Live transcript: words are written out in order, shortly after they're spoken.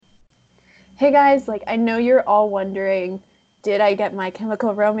Hey guys, like I know you're all wondering, did I get My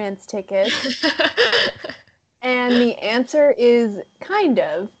Chemical Romance tickets? And the answer is kind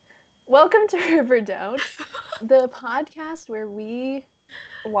of. Welcome to Riverdale, the podcast where we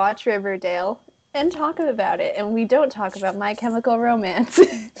watch Riverdale and talk about it, and we don't talk about My Chemical Romance.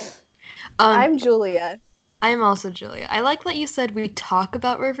 Um, I'm Julia. I'm also Julia. I like that you said we talk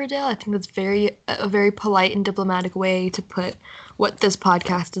about Riverdale. I think that's a very polite and diplomatic way to put what this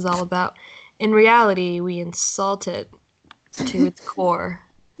podcast is all about. In reality, we insult it to its core.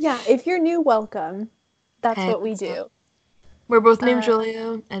 Yeah, if you're new, welcome. That's Hey, what we what's up? do. We're both named Uh,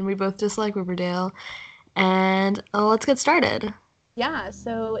 Julia, and we both dislike Riverdale. And let's get started. yeah,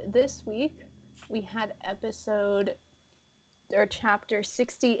 so this week we had episode or chapter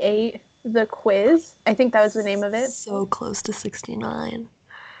 68, the quiz. I think that was the name of it. So close to 69.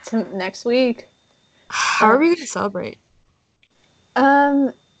 To next week. How are Uh, we going to celebrate?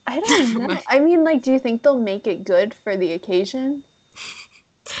 I don't know. I mean, like, do you think they'll make it good for the occasion?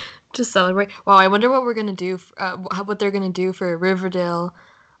 To celebrate. Wow, I wonder what we're gonna do. What they're gonna do for Riverdale,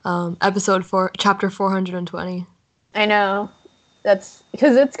 episode 4, chapter 420. I know. That's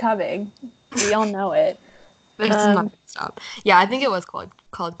because it's coming. We all know it. It's not Um, gonna stop. Yeah, I think it was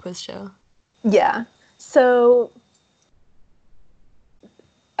called Quiz Show. yeah. So,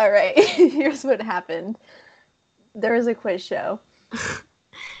 all right. Here's what happened. There was a quiz show.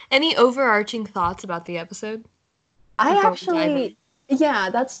 Any overarching thoughts about the episode I before we dive actually,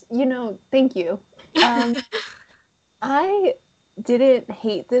 yeah, thank you. Um, in? I didn't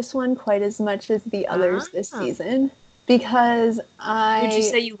hate this one quite as much as the others this Ah. season because Would you I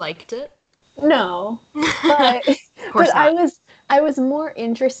say you liked it? no, Of but course not. I was more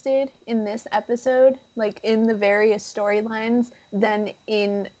interested in this episode, like in the various storylines, than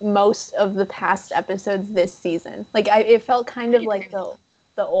in most of the past episodes this season. Like it felt kind I of agree like with that.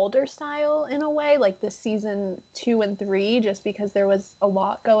 the older style in a way, like the season 2 and 3, just because there was a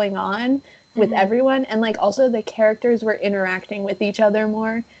lot going on with Mhm. everyone, and like also the characters were interacting with each other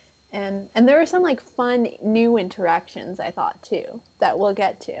more. And there were some like fun new interactions I thought too that we'll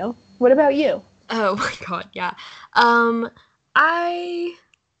get to. What about you? Oh my God, yeah. Um, I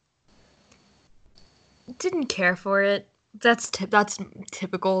didn't care for it. That's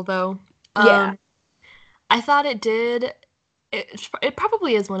typical though. Yeah. Um, I thought it did. It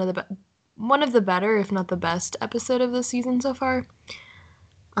probably is one of the better, if not the best, episode of the season so far.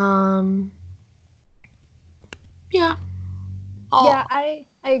 Um, yeah, Yeah, I'll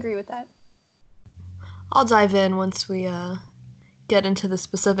I agree with that. I'll dive in once we get into the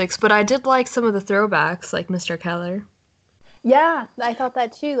specifics. But I did like some of the throwbacks, like Mr. Keller. Yeah, I thought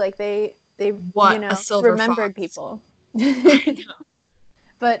that too. Like What a silver remembered fox! people. I know.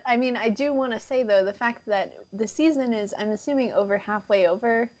 But I mean, I do want to say though, the fact that the season is, I'm assuming, over halfway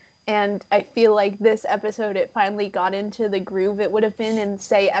over, and I feel like this episode it finally got into the groove it would have been in,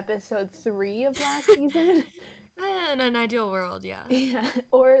 say, episode 3 of last season. In an ideal world, yeah. Yeah,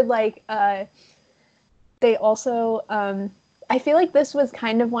 or like they also, I feel like this was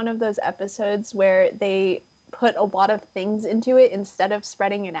kind of one of those episodes where they put a lot of things into it instead of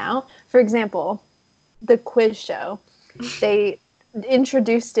spreading it out. For example, the quiz show. They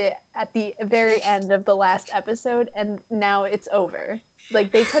introduced it at the very end of the last episode and now it's over.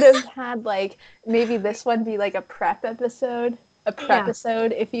 Like they could have had like maybe this one be like a prep episode, a Yeah.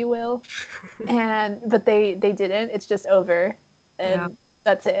 prep-isode, if you will. And but they didn't. It's just over Yeah. and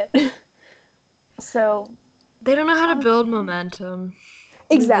that's it. So, They don't know how to um, build momentum. We've been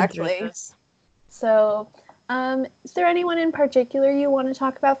through exactly. this. So, is there anyone in particular you want to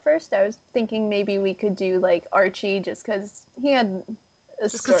talk about first? I was thinking maybe we could do like Archie just because he had a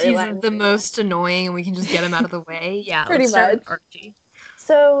Just because he's storyline. the most annoying and we can just get him out of the way. Yeah, Pretty let's start much. with Archie.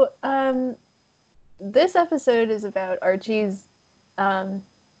 So, this episode is about Archie's um,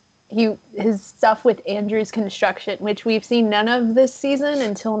 his stuff with Andrew's construction, which we've seen none of this season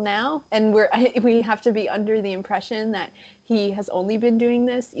until now, and we have to be under the impression that he has only been doing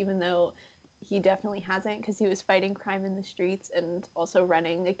this, even though he definitely hasn't, because he was fighting crime in the streets and also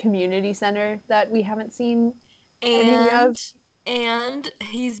running a community center that we haven't seen any of. And and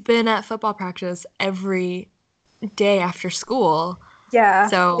he's been at football practice every day after school. Yeah.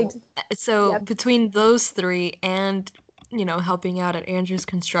 So Yep. between those three and helping out at Andrew's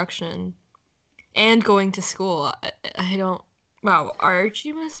construction and going to school, I don't. Wow,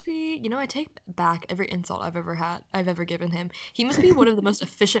 Archie must be. I take back every insult I've ever given him. He must be one of the most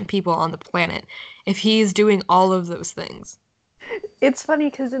efficient people on the planet if he's doing all of those things. It's funny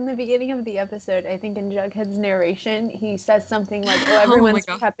because in the beginning of the episode, I think in Jughead's narration, he says something like, "Oh, Oh my everyone's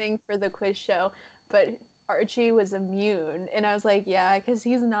god. prepping for the quiz show," but Archie was immune, and I was like, yeah, because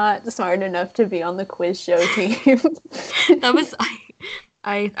he's not smart enough to be on the quiz show team. That was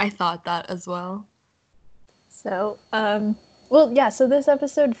I thought that as well. So, well, yeah. So this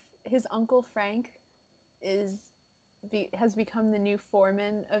episode, his uncle Frank has become the new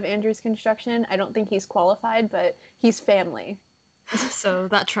foreman of Andrew's construction. I don't think he's qualified, but he's family. So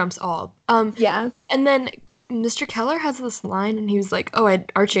that trumps all. Yeah. And then Mr. Keller has this line, and he was like, "Oh,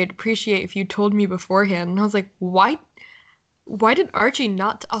 Archie, I'd appreciate if you told me beforehand." And I was like, "Why? Why did Archie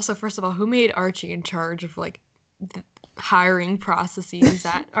not?" Also, first of all, who made Archie in charge of like the hiring processes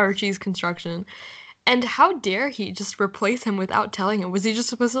at Archie's construction? And how dare he just replace him without telling him? Was he just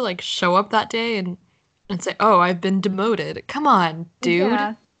supposed to like show up that day and say, "Oh, I've been demoted"? Come on, dude.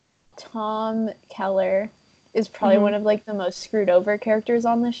 Yeah. Tom Keller is probably one of like the most screwed over characters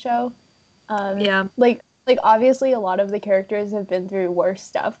on this show. Yeah. Like obviously a lot of the characters have been through worse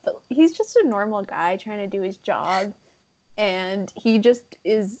stuff, but he's just a normal guy trying to do his job, and he just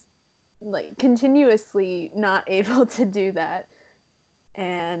is like continuously not able to do that.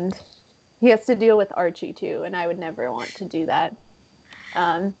 And he has to deal with Archie too, and I would never want to do that.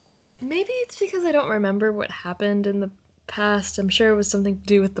 Maybe it's because I don't remember what happened in the past. I'm sure it was something to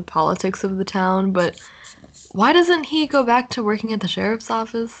do with the politics of the town, but why doesn't he go back to working at the sheriff's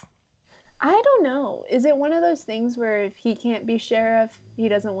office? I don't know. Is it one of those things where if he can't be sheriff, he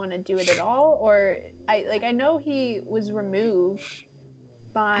doesn't want to do it at all? Or I know he was removed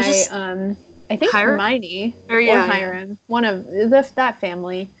by I think Hermione or Hiram, one of that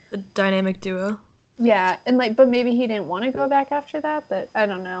family. The dynamic duo. Yeah, and but maybe he didn't want to go back after that, but I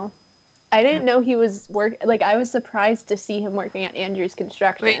don't know. I didn't know he was I was surprised to see him working at Andrew's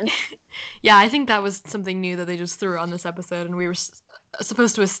construction. Yeah, I think that was something new that they just threw on this episode, and we were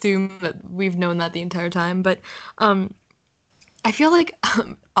supposed to assume that we've known that the entire time. But I feel like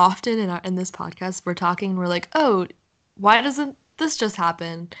often in this podcast we're talking and we're like, oh, why doesn't this just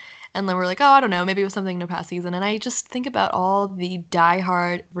happen? And then we're like, oh, I don't know, maybe it was something in the past season. And I just think about all the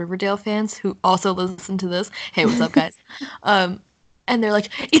diehard Riverdale fans who also listen to this. Hey, what's up, guys? And they're like,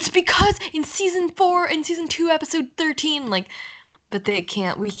 it's because in season 4 and season 2, episode 13, like, but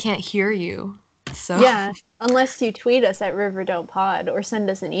we can't hear you. So yeah, unless you tweet us at Riverdon'tpod or send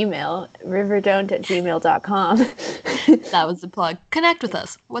us an email, riverdon't@gmail.com. That was the plug. Connect with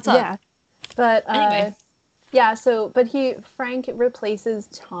us. What's up? Yeah, but anyway. Yeah, but Frank replaces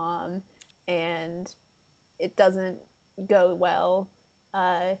Tom, and it doesn't go well.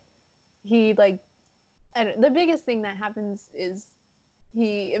 The biggest thing that happens is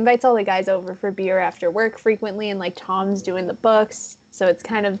he invites all the guys over for beer after work frequently, and like Tom's doing the books, so it's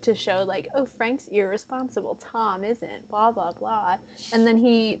kind of to show like, oh, Frank's irresponsible, Tom isn't, blah blah blah. And then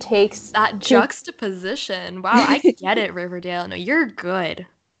he takes that juxtaposition. Wow, I get it, Riverdale. No, you're good.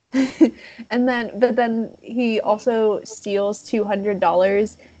 But then he also steals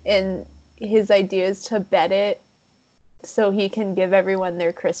 $200, and his idea is to bet it so he can give everyone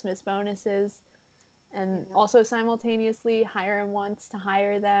their Christmas bonuses. And also simultaneously, Hiram wants to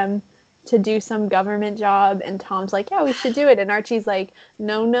hire them to do some government job, and Tom's like, yeah, we should do it. And Archie's like,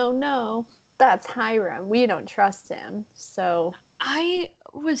 no, that's Hiram. We don't trust him. So I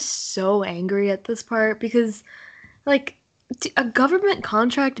was so angry at this part because, like, a government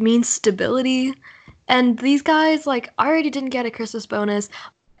contract means stability, and these guys, like, already didn't get a Christmas bonus.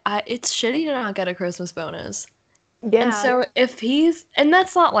 It's shitty to not get a Christmas bonus. Yeah. And so if and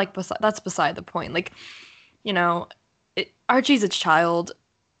that's not like that's beside the point. Like, you know, Archie's a child.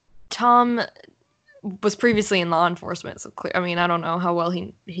 Tom was previously in law enforcement, so clear. I mean, I don't know how well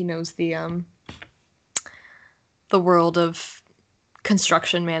he knows the world of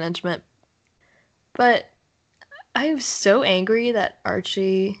construction management, but I was so angry that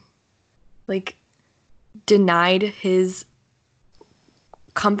Archie, like, denied his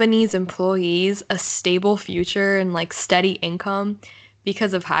company's employees a stable future and, like, steady income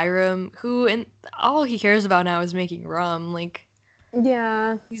because of Hiram, who, and all he cares about now is making rum. Like,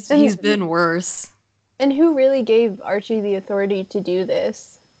 yeah, he's been worse. And who really gave Archie the authority to do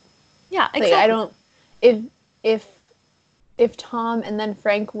this? Yeah, exactly. Like, I don't. If Tom and then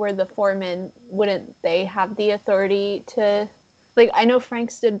Frank were the foreman, wouldn't they have the authority to, like, I know Frank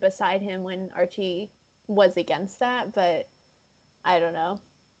stood beside him when Archie was against that, but I don't know.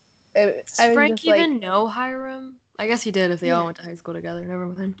 Does Frank even know Hiram? I guess he did if they all went to high school together. Never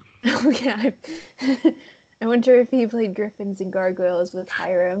mind. Oh, yeah. I wonder if he played Griffins and Gargoyles with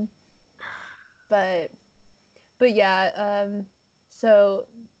Hiram. But yeah, so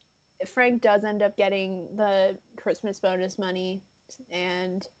Frank does end up getting the Christmas bonus money,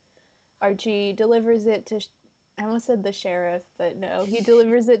 and Archie delivers it I almost said the sheriff, but no, he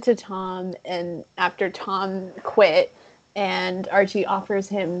delivers it to Tom, and after Tom quit, and Archie offers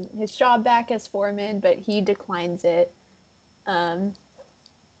him his job back as foreman, but he declines it. Um,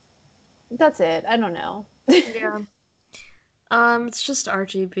 that's it. I don't know. Yeah. It's just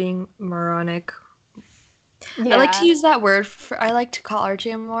Archie being moronic. I like to Yeah. use that word I like to call Archie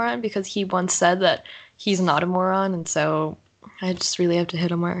a moron because he once said that he's not a moron, and so I just really have to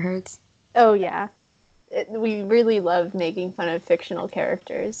hit him where it hurts. Oh yeah. We really love making fun of fictional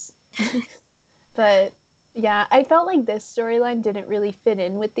characters. But yeah, I felt like this storyline didn't really fit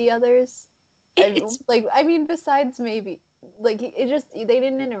in with the others. It's I mean, besides maybe like it just they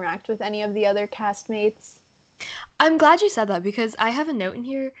didn't interact with any of the other castmates. I'm glad you said that because I have a note in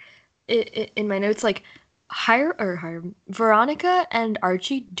here in my notes like hire Veronica and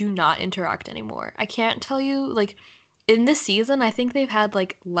Archie do not interact anymore. I can't tell you like in this season I think they've had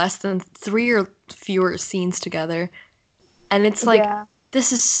like less than 3 or fewer scenes together. And it's like Yeah.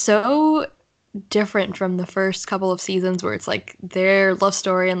 this is so different from the first couple of seasons where it's like their love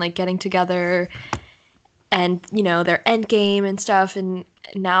story and like getting together and their end game and stuff and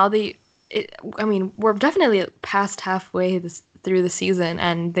now I mean we're definitely past halfway through the season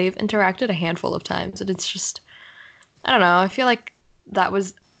and they've interacted a handful of times and it's just I don't know, I feel like that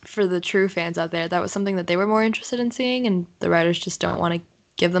was for the true fans out there, that was something that they were more interested in seeing and the writers just don't want to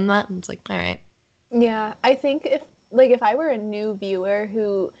give them that and it's like all right. Yeah, I think if I were a new viewer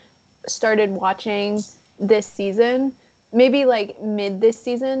who started watching this season, maybe like mid this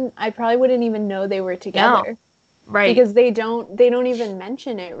season, I probably wouldn't even know they were No, together right. because they don't even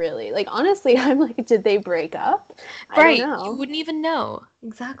mention it really. Like honestly, I'm like, did they break up? I don't Right, you know. wouldn't even know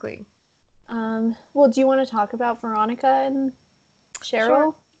exactly. Well, do you want to talk about Veronica and Sure,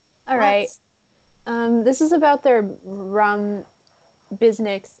 Cheryl? All right. let's. This is about their rum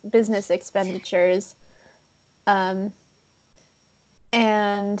business expenditures. Um,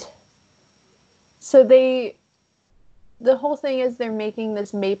 and so the whole thing is they're making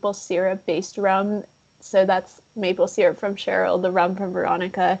this maple syrup based rum. So that's maple syrup from Cheryl, the rum from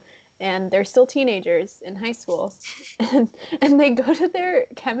Veronica, and they're still teenagers in high school. And they go to their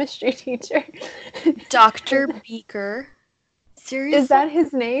chemistry teacher. Dr. Beaker. Is Seriously? that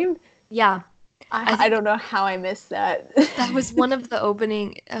his name? Yeah. I I think don't know how I missed that. that was one of the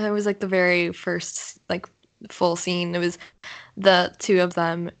opening, it was like the very first, like, full scene. It was the two of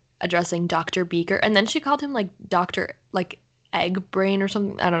them addressing Dr. Beaker, and then she called him, like, Dr. like, Egg Brain or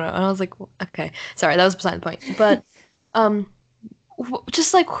something. I don't know. And I was like, okay. Sorry, that was beside the point. But, um,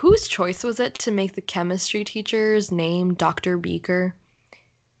 just like, whose choice was it to make the chemistry teacher's name Dr. Beaker?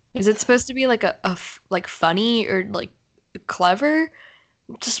 Is it supposed to be like like funny or like clever?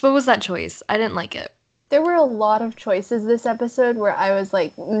 Just what was that choice? I didn't like it. There were a lot of choices this episode where I was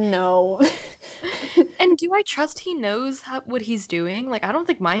like, no. And do I trust he knows what he's doing? Like, I don't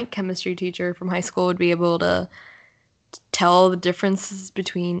think my chemistry teacher from high school would be able to tell the differences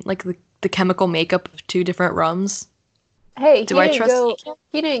between like the chemical makeup of two different rums. Hey, Do I trust he can?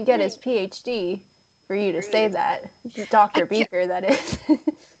 he didn't get his PhD for you to say that. Dr. I get, Beaker, that is.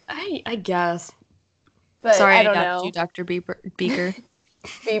 I guess. But Sorry, I I don't doubted you, know. Dr. Beaker.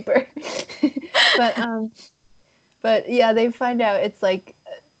 Beeper. but but yeah, they find out it's like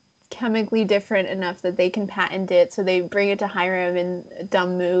chemically different enough that they can patent it, so they bring it to Hiram in a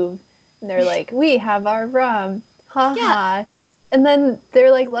dumb move. And they're like, "We have our rum." Ha Yeah, ha. And then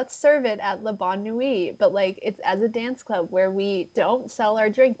they're like, let's serve it at Le Bon Nuit, but like it's as a dance club where we don't sell our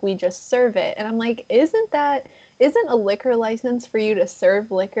drink, we just serve it. And I'm like, isn't a liquor license for you to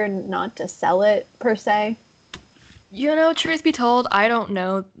serve liquor, not to sell it per se? truth be told, I don't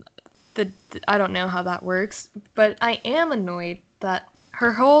know I don't know how that works, but I am annoyed that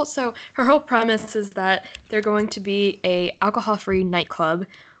her whole premise is that they're going to be a alcohol-free nightclub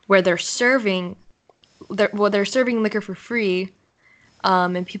where they're serving liquor for free,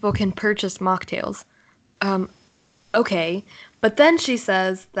 and people can purchase mocktails. Um, okay, but then she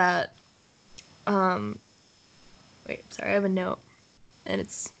says that um, wait, sorry, I have a note, and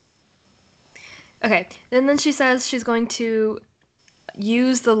it's okay. And then she says she's going to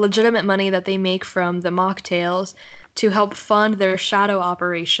use the legitimate money that they make from the mocktails to help fund their shadow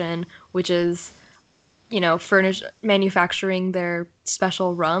operation, which is, manufacturing their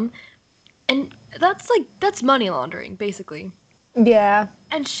special rum. And that's money laundering, basically. Yeah.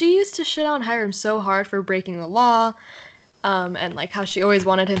 And she used to shit on Hiram so hard for breaking the law, and like how she always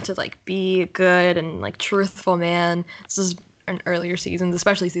wanted him to like be a good and like truthful man. This is in earlier seasons,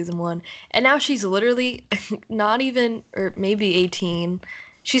 especially season 1. And now she's literally not even, or maybe 18.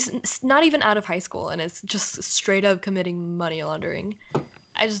 She's not even out of high school and is just straight up committing money laundering.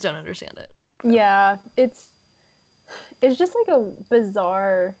 I just don't understand it. Yeah, it's just like a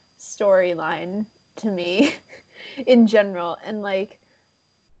bizarre storyline to me in general. And like,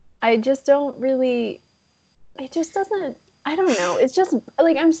 I just don't really, it just doesn't, I don't know. It's just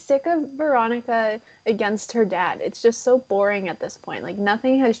like, I'm sick of Veronica against her dad. It's just so boring at this point. Like,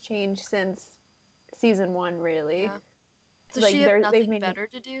 nothing has changed since season 1, really. Yeah. Does Like, she have they've nothing made better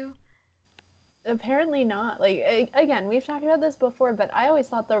to do? apparently not. Like, again, we've talked about this before, but I always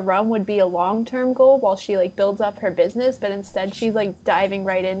thought the rum would be a long-term goal while she like builds up her business, but instead she's like diving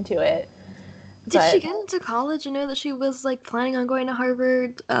right into it. Did she But get into college? I know that she was like planning on going to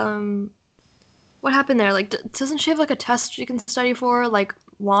Harvard. What happened there? Like, doesn't she have like a test she can study for? Like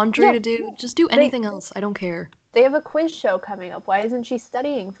laundry yeah, to do? Just do they anything else. I don't care. they have a quiz show coming up. Why isn't she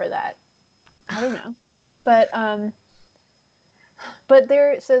studying for that? I don't know. But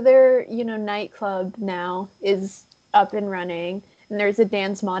their nightclub now is up and running, and there's a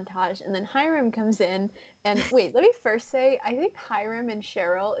dance montage, and then Hiram comes in. And wait, let me first say, I think Hiram and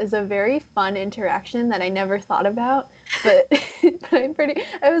Cheryl is a very fun interaction that I never thought about, but but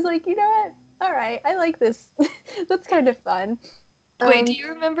I was like, you know what, all right, I like this. That's kind of fun. Wait, do you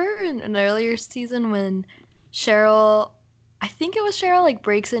remember in an earlier season when Cheryl, I think it was Cheryl, like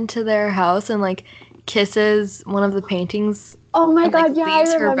breaks into their house and like kisses one of the paintings Oh my and like god, yeah, I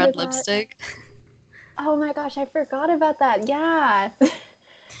leaves her remember red that. lipstick? Oh my gosh, I forgot about that. Yeah.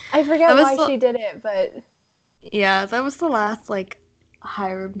 I That forget was why the she did it, but Yeah, that was the last like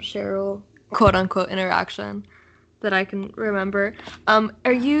Hiram Cheryl quote unquote interaction that I can remember.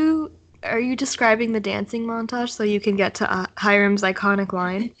 Are you describing the dancing montage so you can get to Hiram's iconic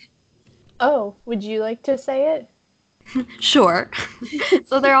line? oh, would you like to say it? Sure.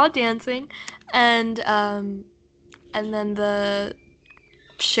 So they're all dancing, and then the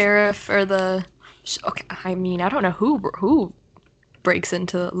sheriff or the okay, I mean, I don't know who breaks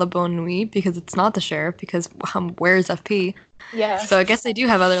into La Bonne Nuit because it's not the sheriff because where's FP? Yeah. So I guess they do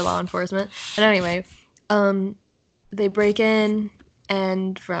have other law enforcement. But anyway, um, they break in,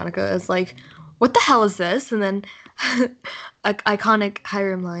 and Veronica is like, "What the hell is this?" And then, iconic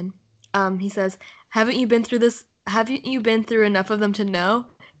Hiram line. He says, "Haven't you been through this? Haven't you been through enough of them to know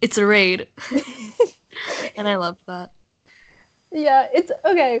it's a raid?" And I loved that. Yeah, it's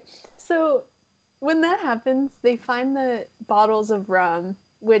okay. So when that happens, they find the bottles of rum,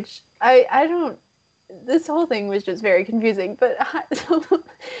 which I don't. This whole thing was just very confusing. But so,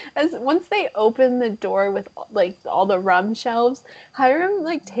 as once they open the door with like all the rum shelves, Hiram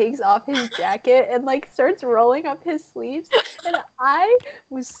like takes off his jacket and like starts rolling up his sleeves, and I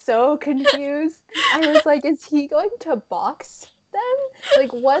was so confused. I was like, is he going to box them?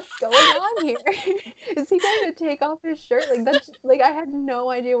 Like, what's going on here? Is he going to take off his shirt? Like, that's like, I had no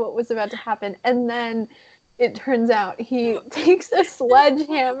idea what was about to happen. And then it turns out he takes a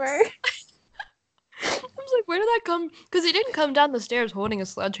sledgehammer. I was like, where did that come? Because he didn't come down the stairs holding a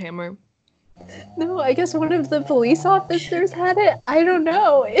sledgehammer. No, I guess one of the police officers had it. I don't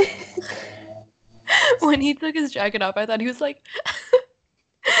know. When he took his jacket off, I thought he was like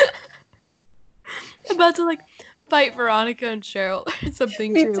about to like fight Veronica and Cheryl or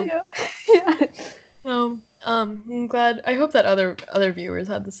something Me too. too. Yeah. I'm glad. I hope that other viewers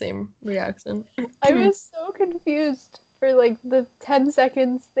had the same reaction. I was so confused for like the 10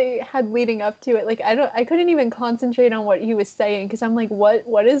 seconds they had leading up to it. Like I couldn't even concentrate on what he was saying because I'm like,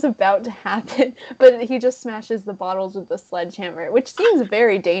 what is about to happen? But he just smashes the bottles with the sledgehammer, which seems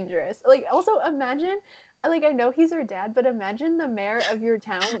very dangerous. Like also imagine, like, I know he's your dad, but imagine the mayor of your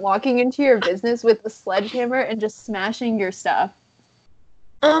town walking into your business with a sledgehammer and just smashing your stuff.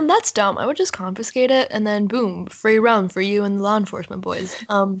 That's dumb. I would just confiscate it and then boom, free rum for you and the law enforcement boys.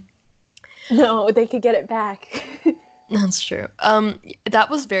 No, they could get it back. That's true. That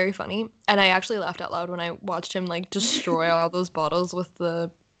was very funny, and I actually laughed out loud when I watched him like destroy all those bottles with the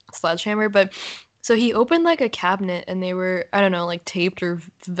sledgehammer. But so he opened like a cabinet, and they were, I don't know, like taped or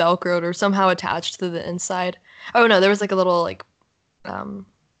velcroed or somehow attached to the inside. Oh no, there was like a little like um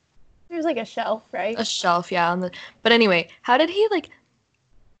There's like a shelf, right? a shelf, yeah. But anyway, how did he like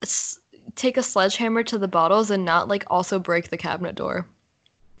take a sledgehammer to the bottles and not like also break the cabinet door?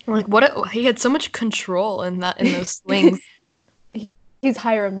 Like he had so much control in those slings. He's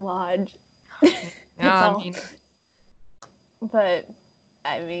Hiram Lodge. Yeah, That's I all. mean, But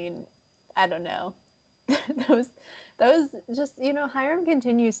I mean, I don't know. That was just, Hiram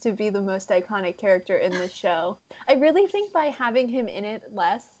continues to be the most iconic character in this show. I really think by having him in it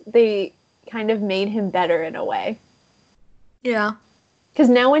less, they kind of made him better in a way. yeah. Because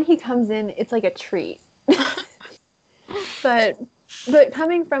now when he comes in, it's like a treat. But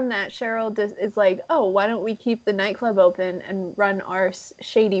coming from that, Cheryl is like, oh, why don't we keep the nightclub open and run our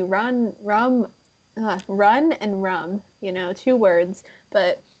shady rum run and rum, two words.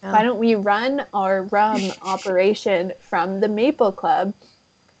 But Yeah. why don't we run our rum operation from the Maple Club?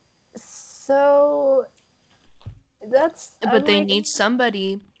 So But I'm they like, need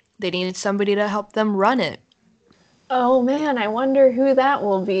somebody. They need somebody to help them run it. oh man, I wonder who that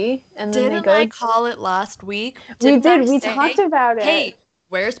will be. And then they Didn't I go, call it last week? we Didn't did, I we talked say, about it. hey,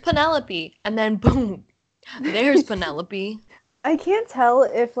 where's Penelope? And then boom, there's Penelope. I can't tell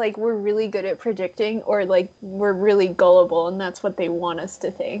if like we're really good at predicting or like we're really gullible and that's what they want us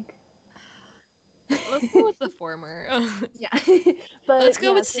to think. Let's go with the former. Yeah. Let's But go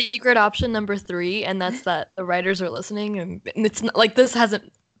yeah, with secret option number 3, and that's that the writers are listening, and it's not, like this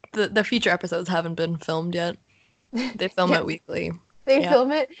hasn't the future episodes haven't been filmed yet. They film yeah, it weekly. they Yeah.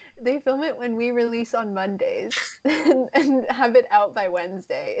 film it they film it when we release on Mondays and have it out by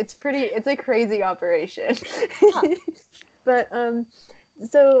Wednesday. It's a crazy operation. Yeah. But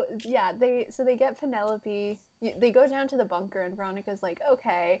so yeah, they get Penelope. They go down to the bunker, and Veronica's like,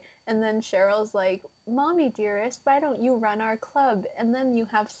 okay. And then Cheryl's like, "Mommy, dearest, why don't you run our club? And then you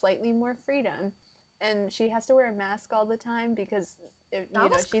have slightly more freedom." And she has to wear a mask all the time because That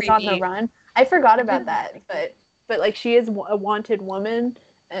was she's on the creepy. run. I forgot about Yeah. that, but like she is a wanted woman.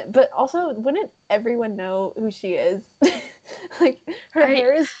 But also, wouldn't everyone know who she is? Like her I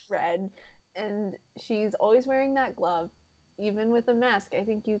hair is red, and she's always wearing that glove even with a mask. I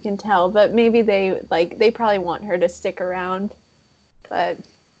think you can tell, but maybe they probably want her to stick around, but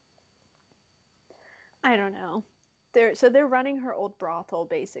I don't know. They're running her old brothel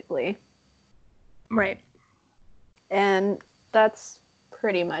basically, right. and that's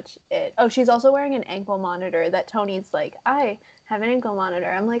pretty much it. Oh, she's also wearing an ankle monitor that Tony's like, I have an ankle monitor.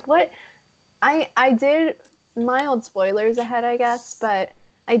 I'm like, what? I did mild spoilers ahead, I guess, but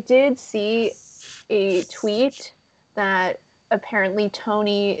I did see a tweet that apparently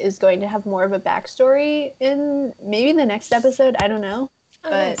Tony is going to have more of a backstory in maybe the next episode. I don't know. Oh,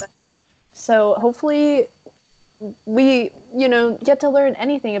 But nice. so hopefully we, get to learn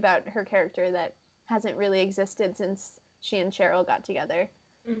anything about her character that hasn't really existed since she and Cheryl got together.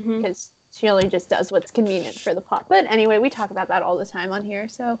 Mm-hmm. Because she only just does what's convenient for the plot. But anyway, we talk about that all the time on here,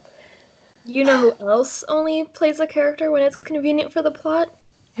 so. You know who else only plays a character when it's convenient for the plot?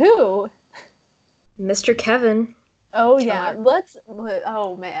 Who? Mr. Kevin. Oh yeah, Killer.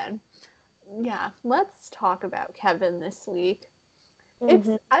 oh man. Yeah, let's talk about Kevin this week. It's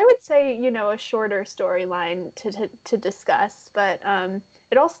Mm-hmm. I would say, a shorter storyline to discuss, but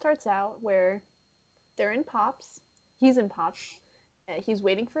it all starts out where they're in Pops. He's in Pops. He's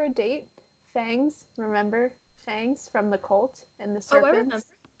waiting for a date. Fangs, remember Fangs from the cult and the Oh, I remember.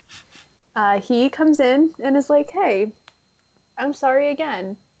 serpents? He comes in and is like, "Hey, I'm sorry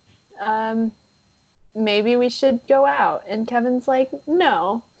again. Um, maybe we should go out." And Kevin's like,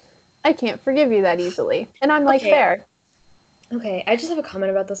 "No, I can't forgive you that easily." And I'm like, Okay, "Fair." okay. I just have a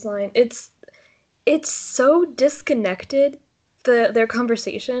comment about this line. It's so disconnected, their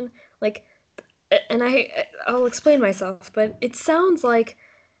conversation. Like, and I'll explain myself, but it sounds like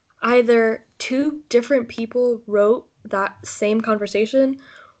either two different people wrote that same conversation,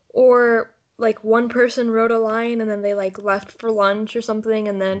 or like one person wrote a line and then they like left for lunch or something,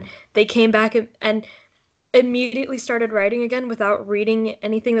 and then they came back and immediately started writing again without reading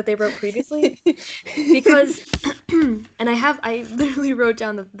anything that they wrote previously. Because and I literally wrote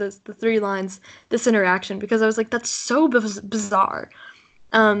down the 3 lines, this interaction, because I was like, that's so bizarre.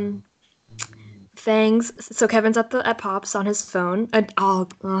 um Fangs. So Kevin's at Pops on his phone. And oh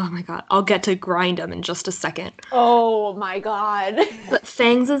my god, I'll get to grind him in just a second. Oh my god. But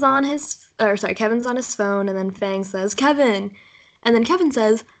Fangs is on his, or sorry, Kevin's on his phone, and then Fangs says, Kevin, and then Kevin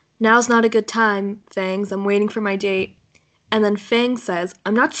says, now's not a good time, Fangs. I'm waiting for my date. And then Fangs says,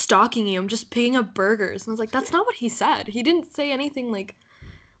 I'm not stalking you. I'm just picking up burgers. And I was like, that's not what he said. He didn't say anything like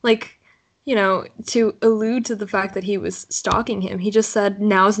to allude to the fact that he was stalking him. He just said,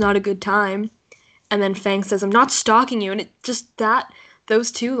 now's not a good time. And then Fang says, I'm not stalking you. And it just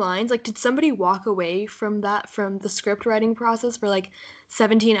those 2 lines, like, did somebody walk away from the script writing process for like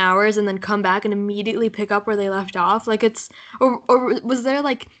 17 hours and then come back and immediately pick up where they left off? Like, or was there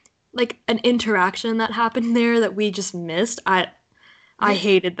like an interaction that happened there that we just missed? I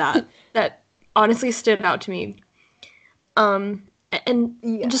hated that. That honestly stood out to me. And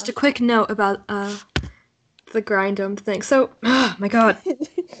Yeah. just a quick note about the grind dump thing. So, oh my god.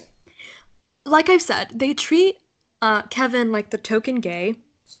 Like I've said, they treat Kevin like the token gay,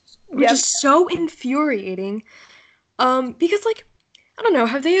 which Yep. is so infuriating. Because like, I don't know,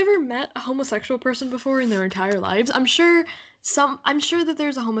 have they ever met a homosexual person before in their entire lives? I'm sure that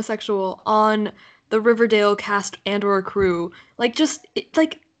there's a homosexual on the Riverdale cast and or crew. Like, just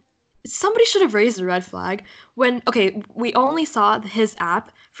like somebody should have raised a red flag when, okay, we only saw his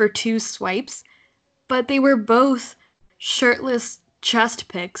app for 2 swipes, but they were both shirtless chest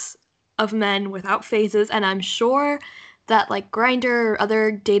pics of men without faces, and I'm sure that like Grindr or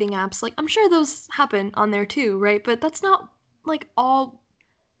other dating apps, like I'm sure those happen on there too, right? But that's not like all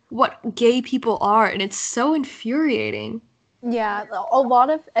what gay people are, and it's so infuriating. Yeah, a lot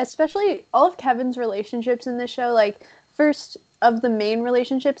of, especially all of Kevin's relationships in this show, like, first of the main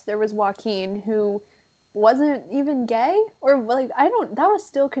relationships, there was Joaquin, who wasn't even gay, or like, I don't, that was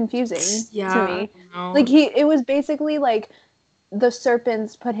still confusing to Yeah, me. Like, no. it was basically like the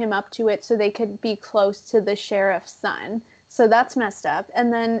serpents put him up to it so they could be close to the sheriff's son. So that's messed up.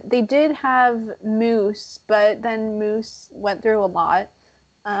 And then they did have Moose, but then Moose went through a lot.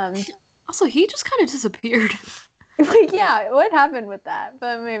 Um, Also, he just kind of disappeared. like, yeah, what happened with that?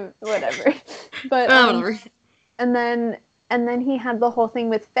 But I mean, whatever. But Whatever. and then he had the whole thing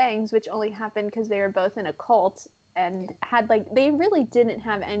with Fangs, which only happened because they were both in a cult and had like they really didn't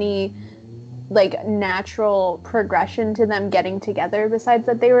have any like natural progression to them getting together besides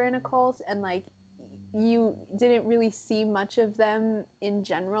that they were in a cult, and like you didn't really see much of them in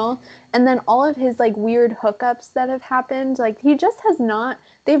general. And then all of his like weird hookups that have happened, like he just has not,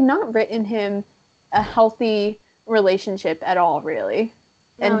 they've not written him a healthy relationship at all, really.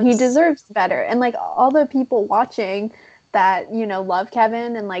 No, And he it's deserves better. And like all the people watching that, you know, love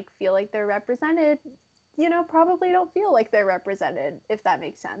Kevin and like feel like they're represented, you know, probably don't feel like they're represented, if that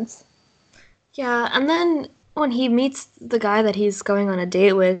makes sense. yeah, and then when he meets the guy that he's going on a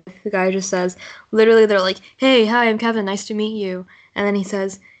date with, the guy just says, literally, they're like, "Hey, hi, I'm Kevin. Nice to meet you." And then he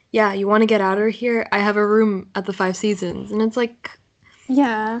says, "Yeah, you want to get out of here? I have a room at the Five Seasons." And it's like,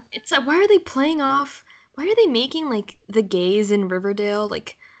 Yeah. it's like, why are they playing off? Why are they making like the gays in Riverdale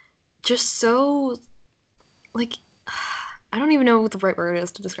like just so like I don't even know what the right word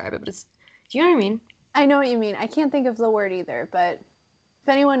is to describe it, but it's, do you know what I mean? I know what you mean. I can't think of the word either, but if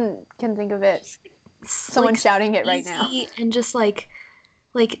anyone can think of it, It's like someone's shouting it right now. easy and just like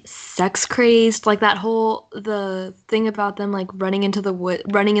sex crazed, like that whole the thing about them like running in the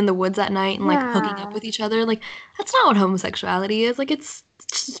woods at night and like hooking up Yeah. with each other. Like that's not what homosexuality is. Like it's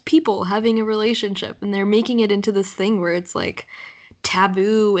just people having a relationship and they're making it into this thing where it's like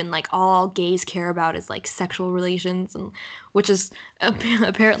taboo and like all gays care about is like sexual relations, and which is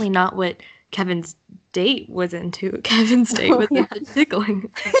apparently not what Kevin's date was into. Kevin's date Oh, was yeah. into tickling.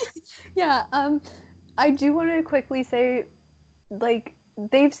 Yeah. I do want to quickly say, like,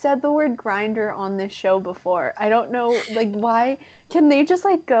 they've said the word grinder on this show before. I don't know, like, why can they just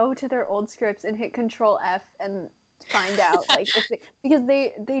like go to their old scripts and hit Control F and find out like if they, because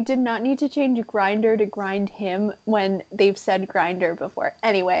they did not need to change grinder to grind him when they've said grinder before.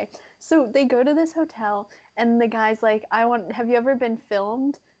 Anyway, so they go to this hotel and the guy's like, "I want. Have you ever been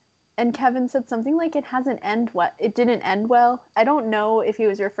filmed?" And Kevin said something like, it didn't end well. I don't know if he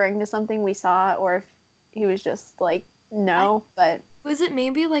was referring to something we saw or if he was just like, I no, but Was it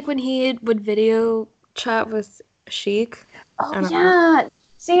maybe like when he would video chat with Sheik? oh I don't know. yeah.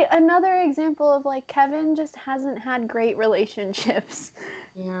 See, another example of like Kevin just hasn't had great relationships.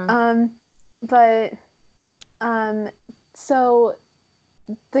 Yeah. Um, but um, so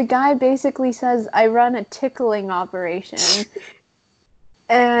the guy basically says, "I run a tickling operation,"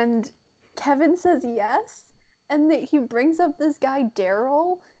 and Kevin says yes, and that he brings up this guy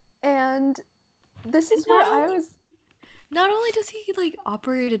Daryl, and this And is where I was. not only does he like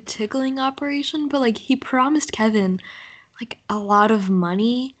operate a tickling operation, but like he promised Kevin like a lot of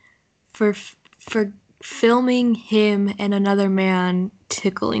money for filming him and another man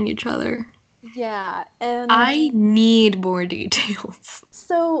tickling each other. Yeah, and I need more details.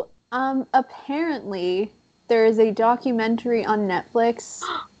 so apparently there is a documentary on Netflix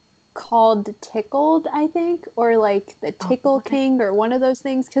called Tickled, I think, or like the Oh Tickle my. King or one of those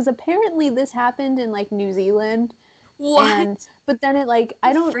things, because apparently this happened in like New Zealand. And What? but then it like The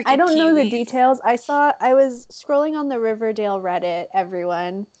I freaking don't know the Kiwis. details. I was scrolling on the Riverdale Reddit,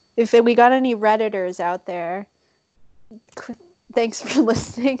 everyone. If we got any Redditors out there, thanks for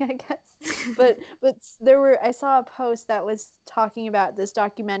listening, I guess. But there were, I saw a post that was talking about this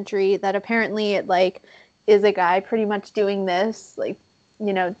documentary that apparently it like is a guy pretty much doing this, like,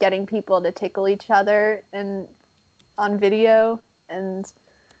 you know, getting people to tickle each other and on video and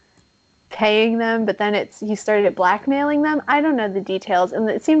paying them, but then he started blackmailing them. I don't know the details, and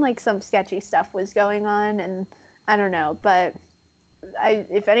it seemed like some sketchy stuff was going on, and I don't know, but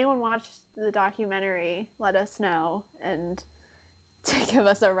if anyone watched the documentary, let us know and to give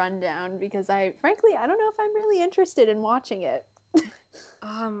us a rundown, because frankly I don't know if I'm really interested in watching it.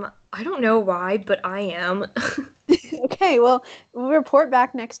 I don't know why, but I am. Okay, well, we'll report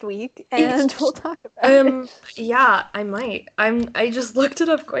back next week and we'll talk about it. Yeah, I might. I just looked it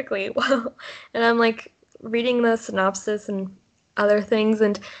up quickly. Well, and I'm like reading the synopsis and other things,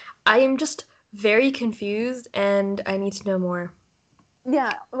 and I am just very confused, and I need to know more.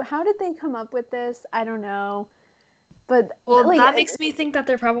 Yeah, how did they come up with this? I don't know. But Well, like that makes me think that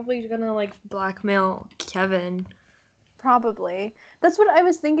they're probably gonna like blackmail Kevin. probably. That's what I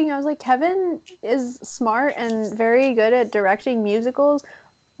was thinking. I was like, Kevin is smart and very good at directing musicals.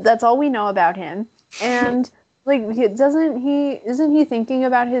 That's all we know about him. And like, isn't he thinking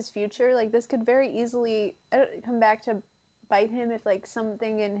about his future? Like, this could very easily come back to bite him if like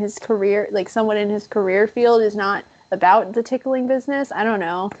something in his career, like someone in his career field is not about the tickling business. I don't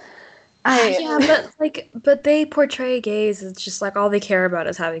know. Yeah, I but they portray gays as just like all they care about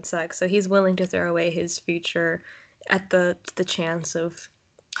is having sex. So he's willing to throw away his future at the chance of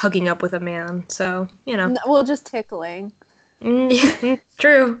hugging up with a man. So, you know. well, just tickling. Yeah,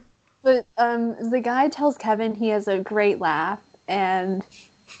 true. But the guy tells Kevin he has a great laugh, and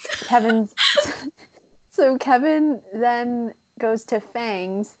Kevin's so Kevin then goes to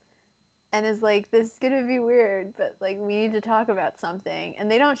Fangs and is like, "This is gonna be weird, but like we need to talk about something."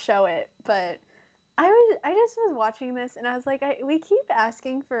 And they don't show it, but I just was watching this and I was like, we keep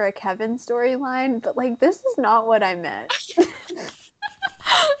asking for a Kevin storyline, but like this is not what I meant.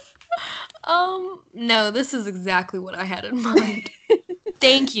 No, this is exactly what I had in mind.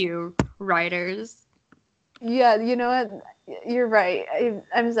 Thank you, writers. Yeah, you know what? You're right.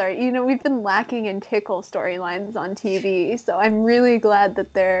 I'm sorry. You know, we've been lacking in tickle storylines on TV, so I'm really glad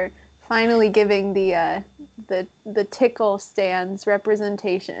that they're finally giving the tickle stands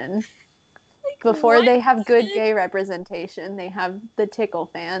representation. Like Before what they have good even? gay representation, they have the tickle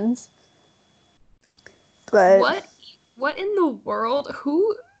fans. But What what in the world?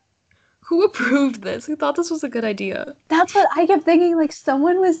 Who approved this? Who thought this was a good idea? that's what I kept thinking. Like,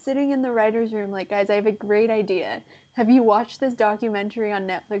 someone was sitting in the writer's room, like, guys, I have a great idea. Have you watched this documentary on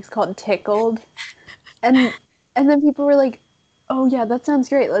Netflix called Tickled? And and then people were like, "Oh yeah, that sounds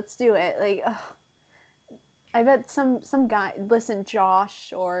great. Let's do it." Like, ugh. I bet some guy, listen,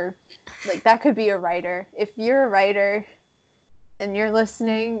 Josh, or like that could be a writer. If you're a writer and you're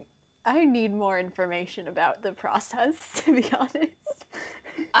listening, I need more information about the process, to be honest.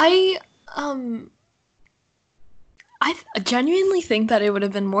 I um genuinely think that it would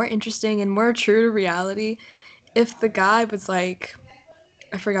have been more interesting and more true to reality if the guy was like,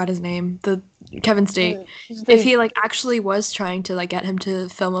 I forgot his name, the Kevin State. If They, he like actually was trying to like get him to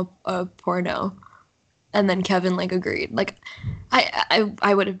film a porno, and then Kevin like agreed. Like,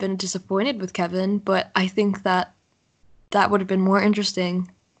 I would have been disappointed with Kevin, but I think that that would have been more interesting.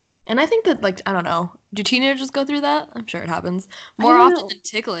 And I think that like I don't know, do teenagers go through that? I'm sure it happens I more don't often know. than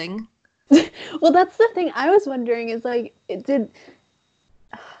tickling. Well, that's the thing I was wondering is like, it did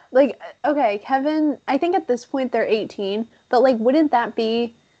like okay, Kevin. I think at this point they're 18, but like, wouldn't that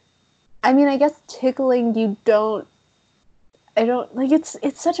be? I mean, I guess tickling you don't I don't like it's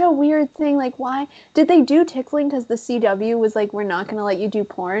such a weird thing. Like, why did they do tickling? Because the CW was like, we're not gonna let you do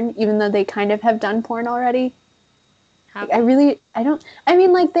porn, even though they kind of have done porn already. Like, Have they? I don't. I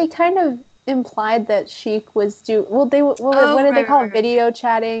mean, like they kind of implied that Sheik was do. Well, what Oh, did they right, right, call it? right, right. Video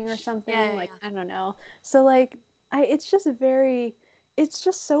chatting or Yeah, something? yeah, Like yeah. I don't know. So like, it's just very. It's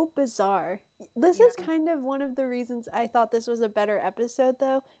just so bizarre. This is Yeah. kind of one of the reasons I thought this was a better episode,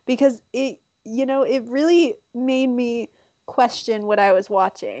 though, because it really made me question what I was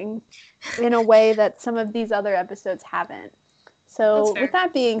watching in a way that some of these other episodes haven't. That's So, with fair.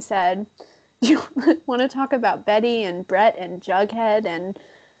 that being said, do you want to talk about Betty and Brett and Jughead and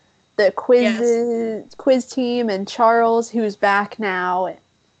the Yes. quiz team and Charles, who's back now?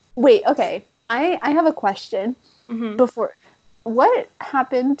 Wait, okay. I have a question Mm-hmm. before. What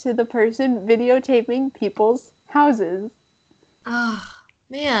happened to the person videotaping people's houses? Oh,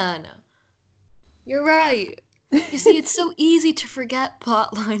 man. You're right. You see, it's so easy to forget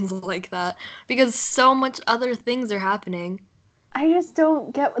plot lines like that because so much other things are happening. I just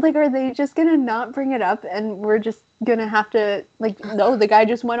don't get like, are they just gonna not bring it up and we're just gonna have to like, no, the guy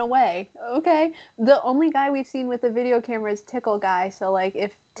just went away. Okay. The only guy we've seen with the video camera is Tickle Guy, so like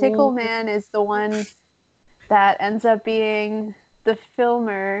if Tickle Oh, Man is the one that ends up being the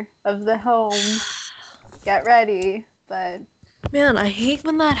filmer of the home, get ready. But man, I hate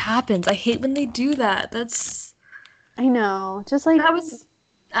when that happens. I hate when they do that. That's I know. Just like that was.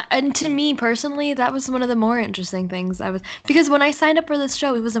 And to me personally, that was one of the more interesting things. Because when I signed up for this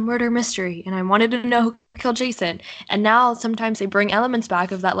show, it was a murder mystery, and I wanted to know who killed Jason. And now sometimes they bring elements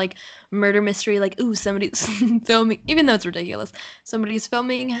back of that like murder mystery, like ooh, somebody's filming, even though it's ridiculous. Somebody's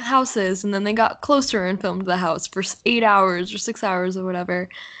filming houses, and then they got closer and filmed the house for 8 hours or 6 hours or whatever,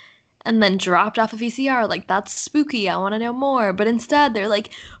 and then dropped off a VCR. Like that's spooky. I want to know more. But instead, they're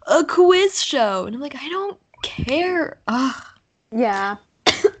like a quiz show, and I'm like, I don't care. Ugh. Yeah.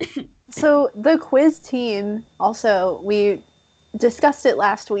 So the quiz team, also, we discussed it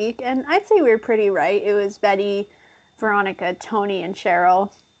last week, and I'd say we were pretty right. It was Betty, Veronica, Tony, and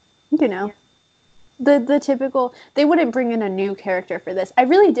Cheryl. You know, the typical. They wouldn't bring in a new character for this. I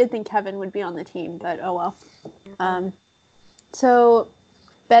really did think Kevin would be on the team, but oh well. So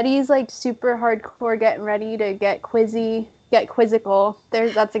Betty's like super hardcore, getting ready to get quizzical.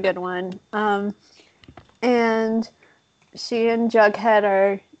 That's a good one. And she and Jughead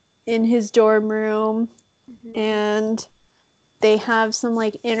are in his dorm room, and they have some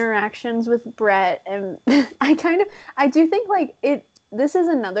like interactions with Brett, and I do think like this is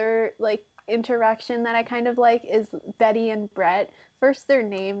another like interaction that I kind of like is Betty and Brett. First, their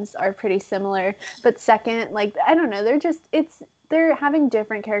names are pretty similar, but second, like I don't know, they're having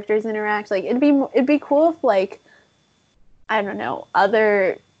different characters interact. Like it'd be cool if like I don't know,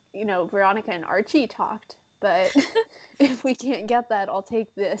 other Veronica and Archie talked. But if we can't get that, I'll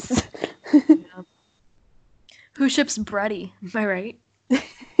take this. Yeah. Who ships Bretty? Am I right?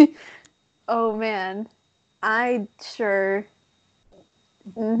 Oh man, I sure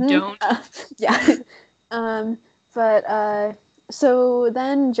don't. Yeah. But so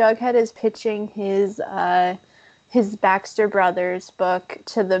then Jughead is pitching his Baxter Brothers book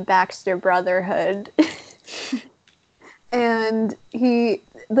to the Baxter Brotherhood. And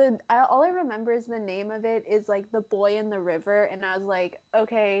all I remember is the name of it is like The Boy in the River, and I was like,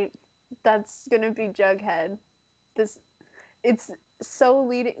 okay, that's gonna be Jughead. It's so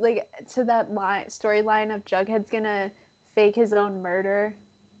leading like to that storyline of Jughead's gonna fake his own murder.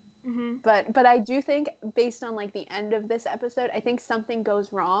 Mm-hmm. But I do think based on like the end of this episode, I think something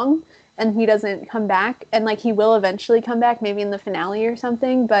goes wrong and he doesn't come back, and like he will eventually come back, maybe in the finale or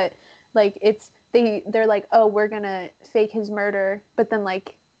something. But like they're like, oh, we're gonna fake his murder, but then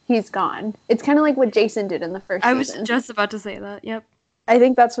like he's gone. It's kind of like what Jason did in the first season. I was just about to say that. Yep. I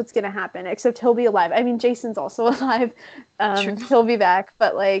think that's what's gonna happen. Except he'll be alive. I mean, Jason's also alive. He'll be back,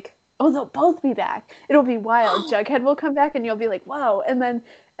 but like, oh, they'll both be back. It'll be wild. Jughead will come back, and you'll be like, whoa, and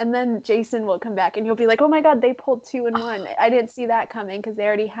then Jason will come back, and you'll be like, oh my god, they pulled 2 in 1. I didn't see that coming because they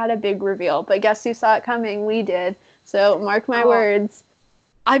already had a big reveal. But guess who saw it coming? We did. So mark my words.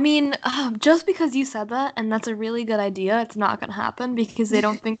 I mean, just because you said that, and that's a really good idea, it's not going to happen because they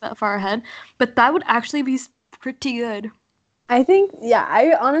don't think that far ahead. But that would actually be pretty good. I think, yeah,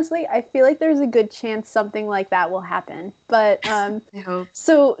 I feel like there's a good chance something like that will happen. But, I hope.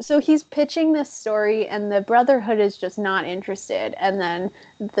 So he's pitching this story, and the Brotherhood is just not interested. And then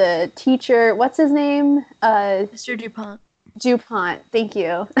the teacher, what's his name? Mr. DuPont. DuPont, thank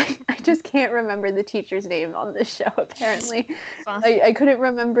you. I just can't remember the teacher's name on this show, apparently. I couldn't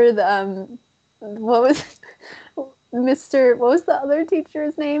remember what was the other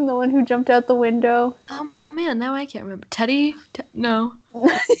teacher's name? The one who jumped out the window? Man, now I can't remember. Teddy? No.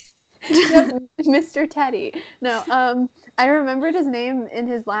 Mr. Teddy. No, I remembered his name in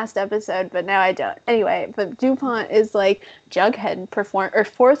his last episode, but now I don't. Anyway, but DuPont is like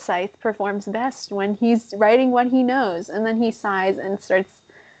Forsyth performs best when he's writing what he knows, and then he sighs and starts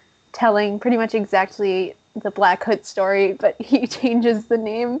telling pretty much exactly the Black Hood story, but he changes the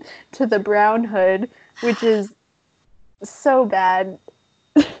name to the Brown Hood, which is so bad.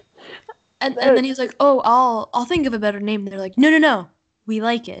 And then he's like, "Oh, I'll think of a better name." They're like, "No, we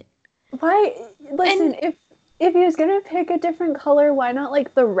like it." Why? Listen, if he was gonna pick a different color, why not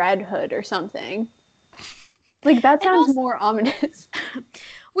like the Red Hood or something? Like that sounds more ominous.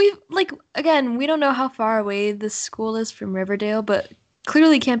 We don't know how far away this school is from Riverdale, but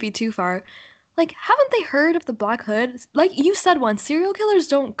clearly can't be too far. Like, haven't they heard of the Black Hood? Like you said once, serial killers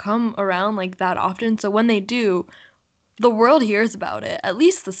don't come around like that often, so when they do, the world hears about it, at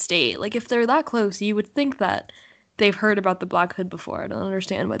least the state. Like, if they're that close, you would think that they've heard about the Black Hood before. I don't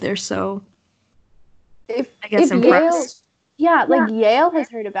understand why they're so, impressed. Yale has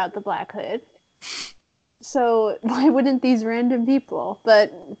heard about the Black Hood. So why wouldn't these random people?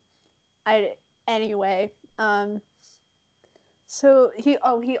 But anyway. So he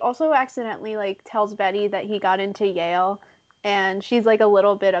also accidentally like tells Betty that he got into Yale, and she's like a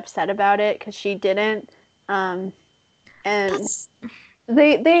little bit upset about it because she didn't. And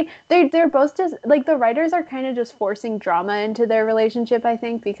They're both just like the writers are kind of just forcing drama into their relationship, I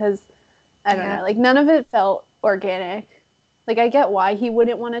think, because I don't Yeah. know, like none of it felt organic. Like I get why he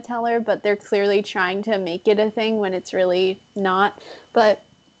wouldn't want to tell her, but they're clearly trying to make it a thing when it's really not. But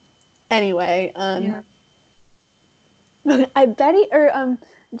anyway, Yeah. I bet he or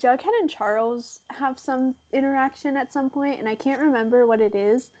Jughead and Charles have some interaction at some point, and I can't remember what it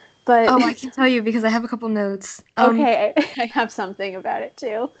is. But Oh, I can tell you because I have a couple notes. okay, I have something about it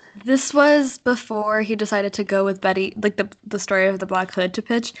too. This was before he decided to go with Betty, like the story of the Black Hood to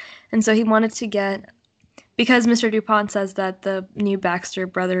pitch, and so he wanted to get because Mr. DuPont says that the new Baxter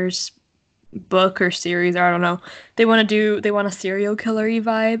Brothers book or series, or I don't know, they want a serial killer-y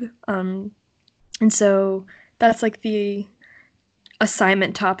vibe, and so that's like the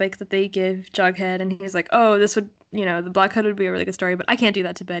assignment topic that they give Jughead, and he's like, oh, this would, the Black Hood would be a really good story, but I can't do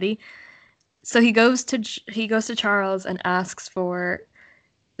that to Betty. So he goes to Charles and asks for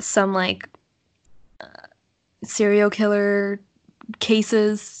some like serial killer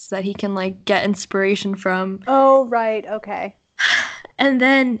cases that he can like get inspiration from. Oh, right. Okay. And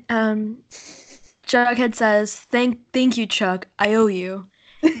then Jughead says, "Thank you, Chuck. I owe you."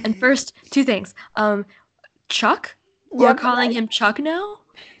 And first, two things. Chuck? We're Yep. calling him Chuck now.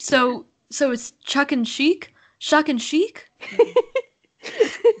 So it's Chuck and Chic? Chuck and Chic?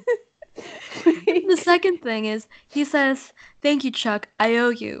 The second thing is he says, "Thank you, Chuck. I owe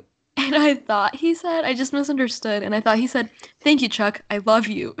you." And I just misunderstood, and I thought he said, "Thank you, Chuck. I love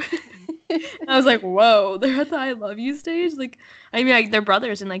you." I was like, whoa, they're at the I love you stage? Like, I mean, like, they're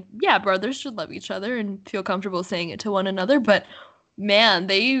brothers, and, like, yeah, brothers should love each other and feel comfortable saying it to one another, but man,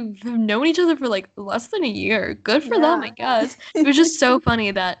 they've known each other for, like, less than a year. Good for them, I Yeah. guess. It was just so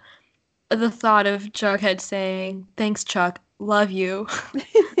funny that the thought of Jughead saying, "Thanks, Chuck, love you,"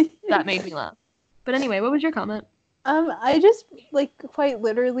 that made me laugh. But anyway, what was your comment? I just like quite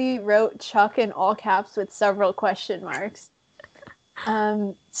literally wrote Chuck in all caps with several question marks.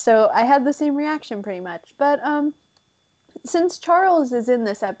 So I had the same reaction pretty much. But since Charles is in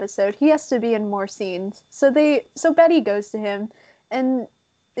this episode, he has to be in more scenes. So Betty goes to him and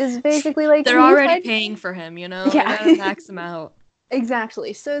is basically like, They're "Can you already find?" paying for him, you know? They Yeah, gotta max him out.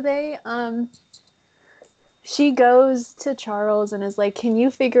 exactly. So she goes to Charles and is like, "Can you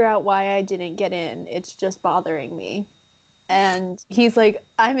figure out why I didn't get in? It's just bothering me." And he's like,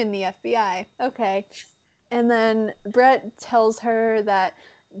 "I'm in the FBI." Okay. And then Brett tells her that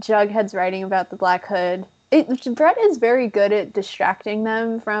Jughead's writing about the Black Hood. Brett is very good at distracting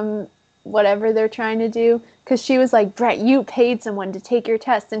them from whatever they're trying to do. Because she was like, "Brett, you paid someone to take your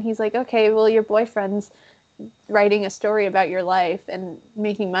test." And he's like, "Okay, well, your boyfriend's writing a story about your life and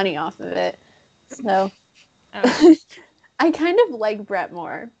making money off of it." So Oh. I kind of like Brett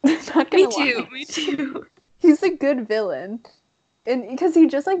more. Not Me gonna too, lie. me too. He's a good villain. And because he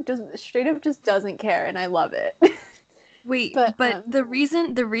just like just straight up just doesn't care, and I love it. Wait, But but the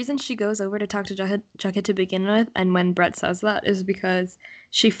reason she goes over to talk to Jughead to begin with, and when Brett says that, is because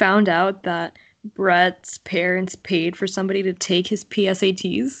she found out that Brett's parents paid for somebody to take his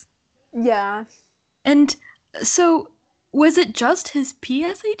PSATs. yeah, And so was it just his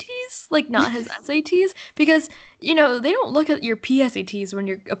PSATs? Like not his SATs? Because, they don't look at your PSATs when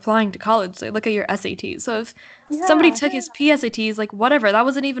you're applying to college. They look at your SATs. So if somebody yeah, took his PSATs, like whatever, that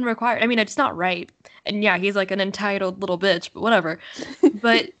wasn't even required. I mean, it's not right. And yeah, he's like an entitled little bitch, but whatever.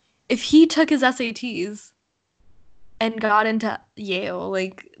 But if he took his SATs and got into Yale,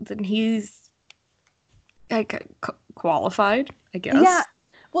 like then he's like qualified, I yeah. guess.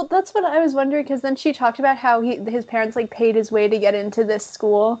 Well, that's what I was wondering because then she talked about how his parents like paid his way to get into this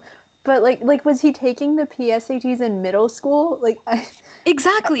school, but like was he taking the PSATs in middle school?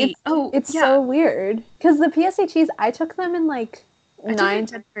 Exactly. It's Oh, it's yeah. so weird because the PSATs I took them in like I took it in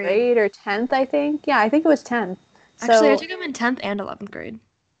ninth 10th grade. grade or 10th, I think. Yeah, I think it was 10th. Actually, I So took them in 10th and 11th grade.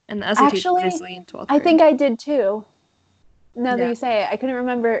 And the SATs, actually, obviously, in 12th I grade. think I did too. Now that Yeah. you say it, I couldn't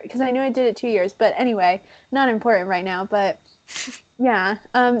remember because I knew I did it 2 years. But anyway, not important right now. But yeah,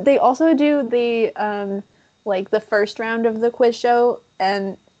 they also do the like the first round of the quiz show,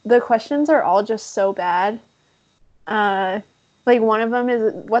 and the questions are all just so bad. Uh, like one of them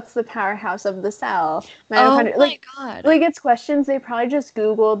is, "What's the powerhouse of the cell?" Oh Mitochondria. my God. Like it's questions they probably just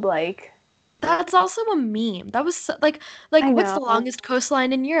Googled. Like That's also a meme. That was I what's the know. longest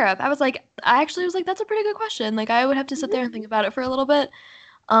coastline in Europe? I actually was like, that's a pretty good question. Like, I would have to sit there and think about it for a little bit.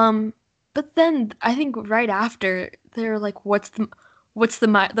 Um, but then I think right after they're like,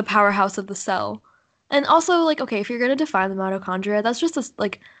 the powerhouse of the cell? And also like, okay, if you're gonna define the mitochondria, that's just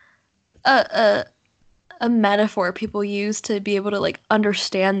a a metaphor people use to be able to like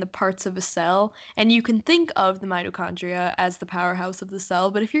understand the parts of a cell. And you can think of the mitochondria as the powerhouse of the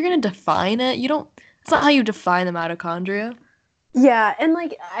cell, but if you're going to define it, you don't, it's not how you define the mitochondria. Yeah, and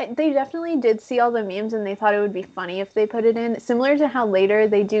like they definitely did see all the memes and they thought it would be funny if they put it in. Similar to how later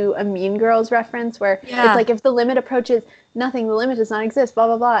they do a Mean Girls reference where it's Yeah. like if the limit approaches nothing, the limit does not exist, blah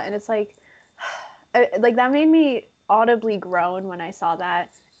blah blah, and it's like that made me audibly groan when I saw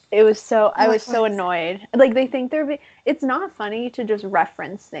that. It was so I was so Likewise. annoyed. Like they think it's not funny to just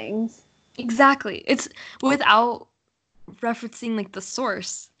reference things. Exactly. It's without referencing like the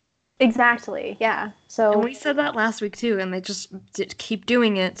source. Exactly. Yeah. And So we said that last week too, and they just keep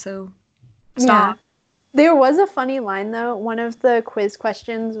doing it, so yeah. stop. There was a funny line though. One of the quiz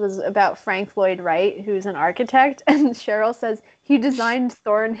questions was about Frank Lloyd Wright, who's an architect, and Cheryl says he designed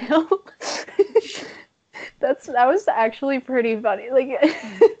Thornhill. That was actually pretty funny. Like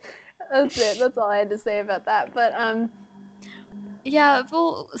that's it. That's all I had to say about that. But Yeah,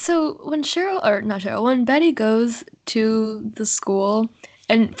 well, so when Cheryl, or not Cheryl, when Betty goes to the school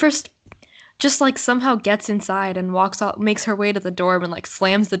and first just like somehow gets inside and walks out, makes her way to the dorm and like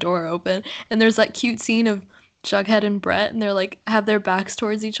slams the door open, and there's that cute scene of Jughead and Brett, and they're like have their backs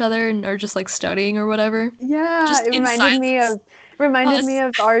towards each other and are just like studying or whatever, yeah, just it in silence. reminded me Us.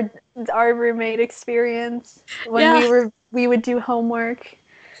 of our roommate experience when Yeah, we would do homework.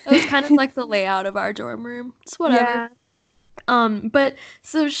 it was kind of like the layout of our dorm room. It's whatever. Yeah. But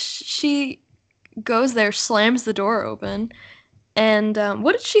so she goes there, slams the door open, and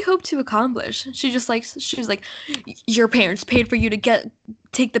what did she hope to accomplish? She was like, your parents paid for you to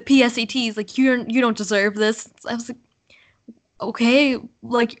take the PSATs. Like you don't deserve this. I was like, okay,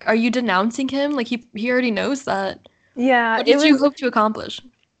 like are you denouncing him? Like he already knows that. Yeah, What did you hope to accomplish?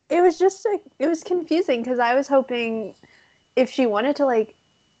 it was just like it was confusing because I was hoping if she wanted to like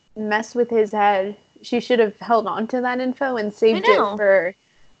mess with his head, she should have held on to that info and I saved it know. for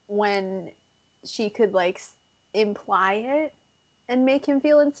when she could like imply it and make him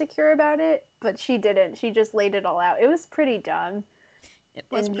feel insecure about it, but she didn't. She just laid it all out. It was pretty dumb It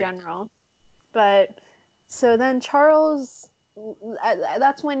was in pretty. general. But so then Charles,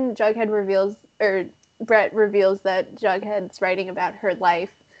 that's when Jughead reveals, or Brett reveals that Jughead's writing about her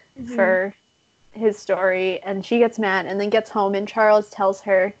life Mm-hmm. for his story, and she gets mad and then gets home, and Charles tells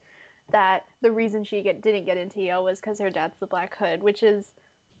her that the reason she didn't get into Yale was because her dad's the Black Hood, which is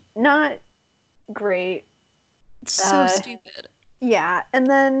not great. It's so Uh, stupid. yeah, and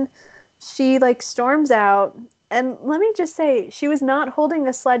then she like storms out, and let me just say, she was not holding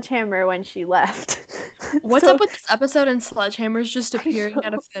a sledgehammer when she left. What's up So with this episode and sledgehammers just I appearing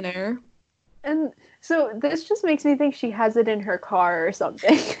out know. of thin air? And so this just makes me think she has it in her car or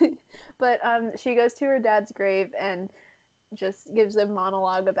something. But she goes to her dad's grave and just gives a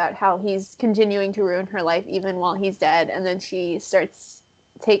monologue about how he's continuing to ruin her life even while he's dead. And then she starts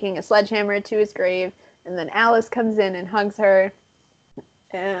taking a sledgehammer to his grave. And then Alice comes in and hugs her.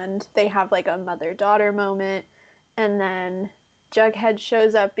 And they have like a mother daughter moment. And then Jughead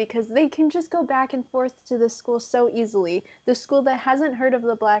shows up because they can just go back and forth to the school so easily. The school that hasn't heard of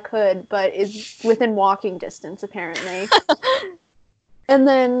the Black Hood but is within walking distance, apparently. And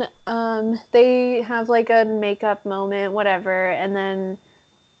then they have like a makeup moment, whatever. And then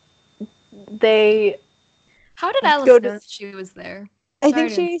they How did go Alice to. know that she was there? I think Sorry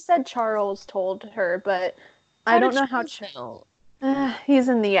to. she said Charles told her, but I How don't did know how. Charles know? He's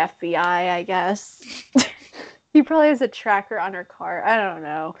in the FBI, I guess. He probably has a tracker on her car. I don't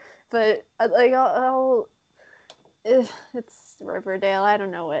know, but like it's Riverdale. I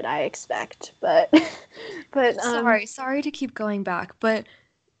don't know what I expect, but but Sorry to keep going back, but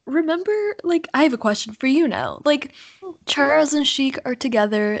remember, like, I have a question for you now. Like, Charles and Sheik are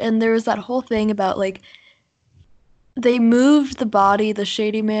together, and there was that whole thing about, like, they moved the body, the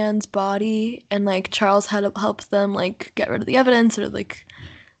Shady Man's body, and, like, Charles had to help them, like, get rid of the evidence or, like,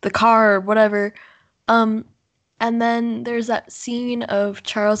 the car or whatever. Um, and then there's that scene of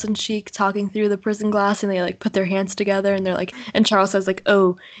Charles and Sheik talking through the prison glass and they like put their hands together and they're like and Charles says like,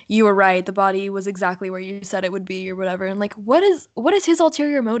 "Oh, you were right. The body was exactly where you said it would be or whatever." And like what is his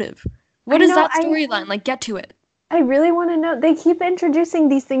ulterior motive? What I is know that storyline? Like get to it. I really want to know. They keep introducing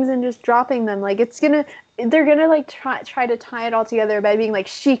these things and just dropping them. Like they're gonna like try to tie it all together by being like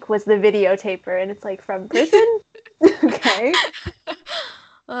Sheik was the videotaper, and it's like from prison. Okay,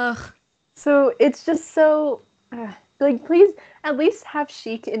 Ugh. so it's just so like please at least have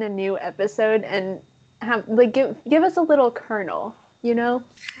Sheik in a new episode and have like give us a little kernel, you know.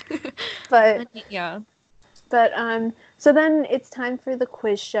 But Yeah. so then it's time for the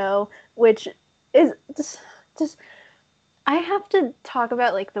quiz show, which is just I have to talk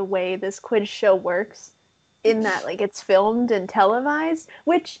about like the way this quiz show works in that like it's filmed and televised,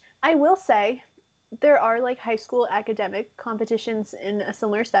 which I will say there are like high school academic competitions in a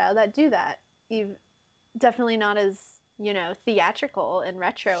similar style that do that. You've definitely not as, theatrical and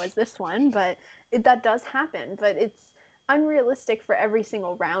retro as this one, but that does happen. But it's unrealistic for every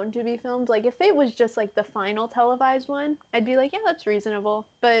single round to be filmed. Like if it was just like the final televised one, I'd be like, yeah, that's reasonable.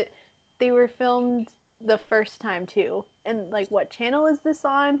 But they were filmed the first time too. And like what channel is this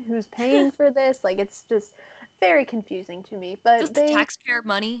on? Who's paying for this? Like it's just very confusing to me. Just But the they taxpayer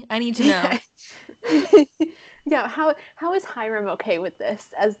money. I need to know. yeah, how is Hiram okay with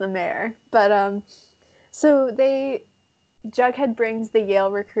this as the mayor? But so they Jughead brings the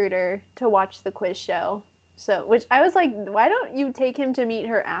Yale recruiter to watch the quiz show. So, which I was like, why don't you take him to meet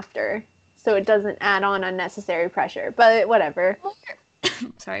her after? So it doesn't add on unnecessary pressure. But whatever.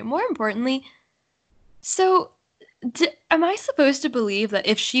 Sorry. More importantly, so am I supposed to believe that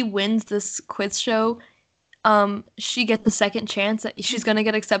if she wins this quiz show, she gets the second chance that she's gonna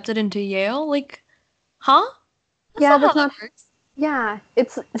get accepted into Yale? Like, huh? That's Yeah, not how that's that not. works. Yeah,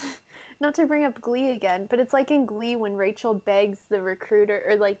 it's not to bring up Glee again, but it's like in Glee when Rachel begs the recruiter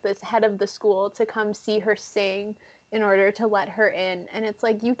or like the head of the school to come see her sing in order to let her in. And it's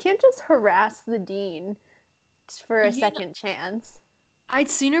like, you can't just harass the dean for a You know, second chance. I'd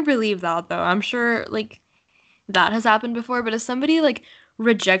sooner believe that though. I'm sure like that has happened before, but if somebody like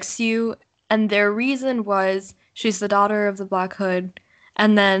rejects you and their reason was she's the daughter of the Black Hood,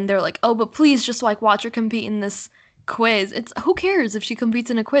 and then they're like, "Oh, but please just like watch her compete in this quiz." It's who cares if she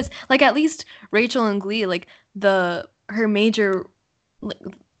competes in a quiz? Like at least Rachel and Glee, like the her major like,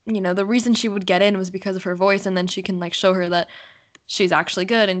 the reason she would get in was because of her voice, and then she can like show her that she's actually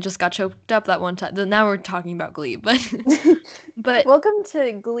good and just got choked up that one time. Now we're talking about Glee, but but Welcome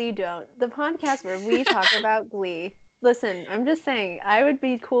to Glee Don't, the podcast where we talk about Glee. Listen, I'm just saying, I would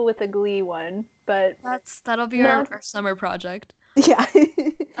be cool with a Glee one, but that'll be not. our summer project. Yeah.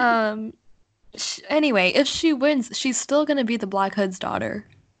 Um, anyway, if she wins, she's still gonna be the Black Hood's daughter.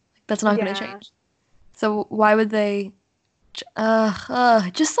 That's not gonna Yeah. change. So why would they?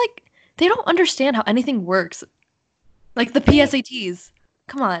 Just like they don't understand how anything works. Like the They, PSATs.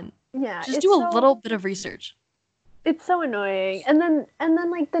 Come on, yeah, just do a little bit of research. it's so annoying. And then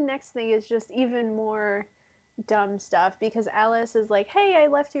like the next thing is just even more dumb stuff because Alice is like, "Hey, I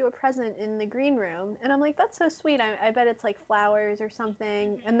left you a present in the green room." And I'm like, "That's so sweet. I bet it's like flowers or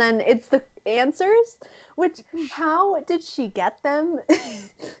something." And then it's the answers, which how did she get them?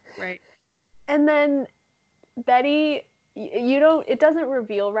 Right. And then Betty, you don't, it doesn't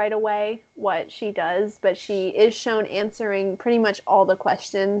reveal right away what she does, but she is shown answering pretty much all the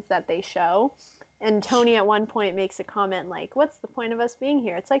questions that they show. And Tony at one point makes a comment like, "What's the point of us being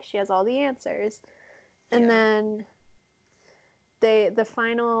here? It's like she has all the answers." And Yeah. then the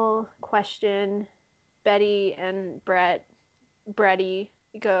final question, Betty and Bretty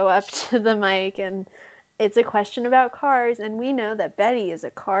go up to the mic and it's a question about cars and we know that Betty is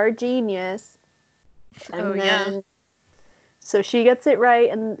a car genius. Oh And yeah. then so she gets it right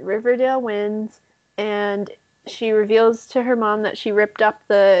and Riverdale wins and she reveals to her mom that she ripped up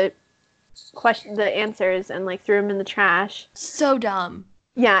the answers and like threw them in the trash. So dumb.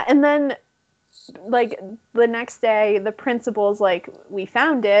 Yeah, and then like the next day the principal's like, "We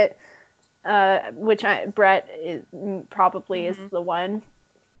found it," which Brett probably is Hmm. the one.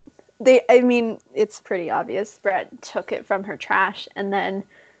 I mean, it's pretty obvious. Brett took it from her trash, and then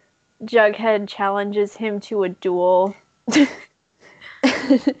Jughead challenges him to a duel.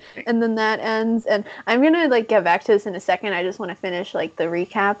 And then that ends, and I'm gonna like get back to this in a second. I just want to finish like the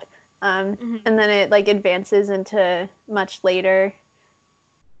recap, Hmm. and then it like advances into much later.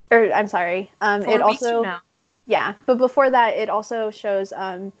 Or I'm sorry, it 4 weeks from also now. yeah, but before that, it also shows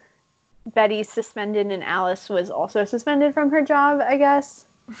Betty's suspended and Alice was also suspended from her job, I guess.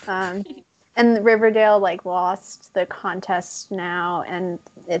 Um, and Riverdale like lost the contest now, and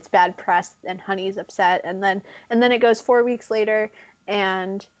it's bad press, and Honey's upset, and then it goes 4 weeks later,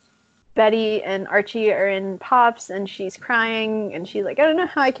 and Betty and Archie are in Pops, and she's crying, and she's like, "I don't know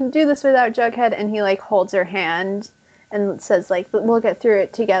how I can do this without Jughead," and he like holds her hand and says like, "We'll get through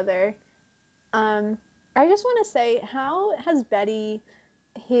it together." Um, I just want to say, how has Betty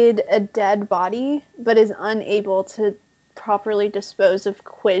hid a dead body but is unable to properly dispose of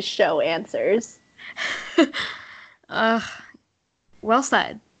quiz show answers? Ugh. Well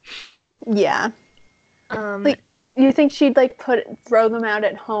said. Yeah. Um, Like, you think she'd like throw them out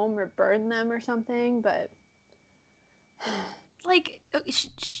at home or burn them or something, but like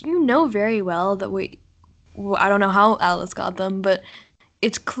you know very well that I don't know how Alice got them, but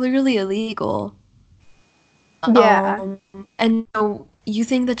it's clearly illegal. Yeah. And so you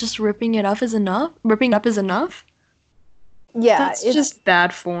think that just ripping it up is enough? Ripping it up is enough? Yeah, That's just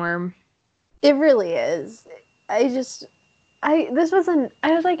bad form. it really is. I just this wasn't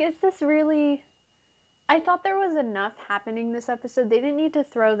I was like, is this really I thought there was enough happening this episode. They didn't need to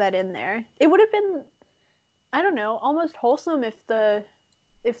throw that in there. It would have been I don't know, almost wholesome if the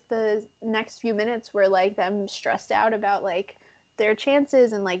next few minutes were like them stressed out about like their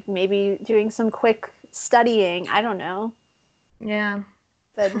chances and like maybe doing some quick studying. I don't know. Yeah.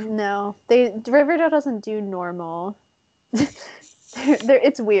 But no, Riverdale doesn't do normal.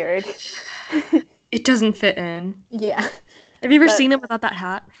 It's weird. It doesn't fit in. Yeah, Have you ever seen him without that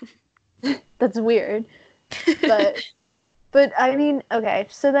hat? that's weird. But but I mean, okay.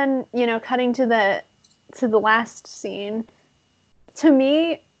 So then cutting to the last scene. To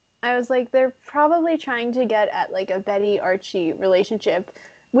me, I was like, they're probably trying to get at like a Betty Archie relationship,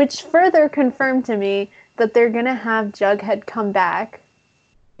 which further confirmed to me that they're gonna have Jughead come back.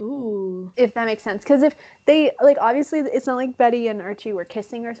 Ooh. If that makes sense. Because if they, like, obviously it's not like Betty and Archie were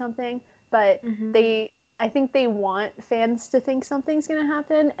kissing or something, but I think they want fans to think something's gonna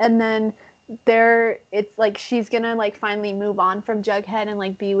happen, and then it's like she's gonna like finally move on from Jughead and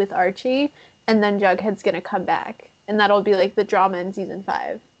like be with Archie, and then Jughead's gonna come back, and that'll be like the drama in season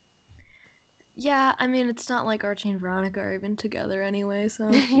 5. Yeah, I mean, it's not like Archie and Veronica are even together anyway, so.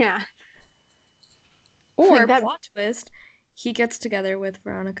 Yeah. Or, plot twist, he gets together with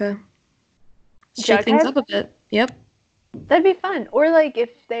Veronica. Shake things up a bit. Yep. That'd be fun. Or like if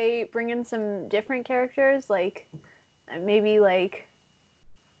they bring in some different characters, like maybe like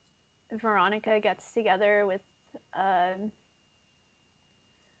Veronica gets together with I've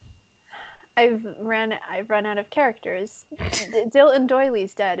run out of characters. Dylan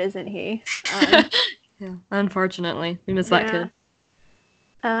Doyley's dead, isn't he? Yeah, unfortunately. We miss that kid.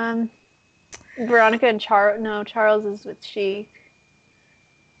 Veronica and Charles is with she.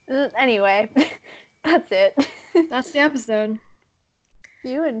 Anyway, that's it. That's the episode.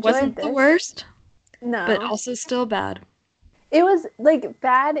 You enjoyed Wasn't this. the worst. No. But also still bad. It was like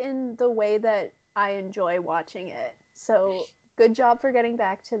bad in the way that I enjoy watching it. So good job for getting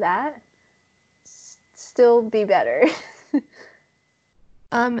back to that. Still be better.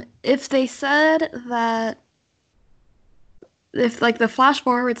 If they said that, if like the flash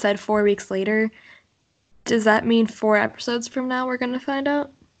forward said 4 weeks later, does that mean 4 episodes from now we're gonna find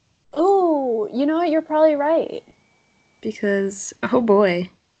out? Oh, you know what? You're probably right. Because, oh boy.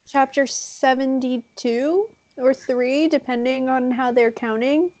 Chapter 72 or 3, depending on how they're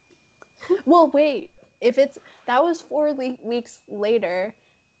counting. Well, wait. If that was 4 weeks later,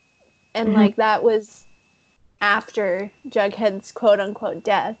 and like that was after Jughead's quote-unquote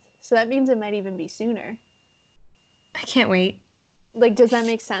death. So that means it might even be sooner. I can't wait. Like, does that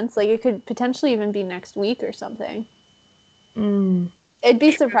make sense? Like, it could potentially even be next week or something. It'd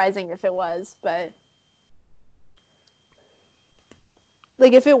be surprising if it was, but...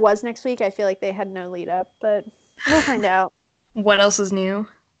 Like, if it was next week, I feel like they had no lead up, but we'll find out. What else is new?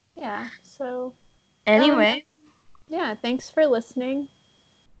 Yeah, so... Anyway. Yeah, thanks for listening.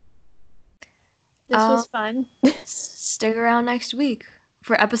 This was fun. Stick around next week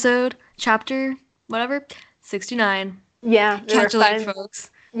for chapter, whatever, 69. Yeah. Catch you later, folks.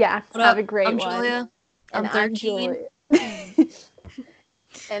 Yeah, have a great one. I'm Julia. I'm 13.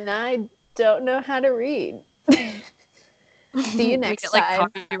 And I don't know how to read. See you next time.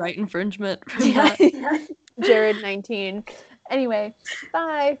 Like copyright infringement. Jared 19. Anyway,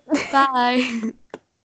 bye. Bye.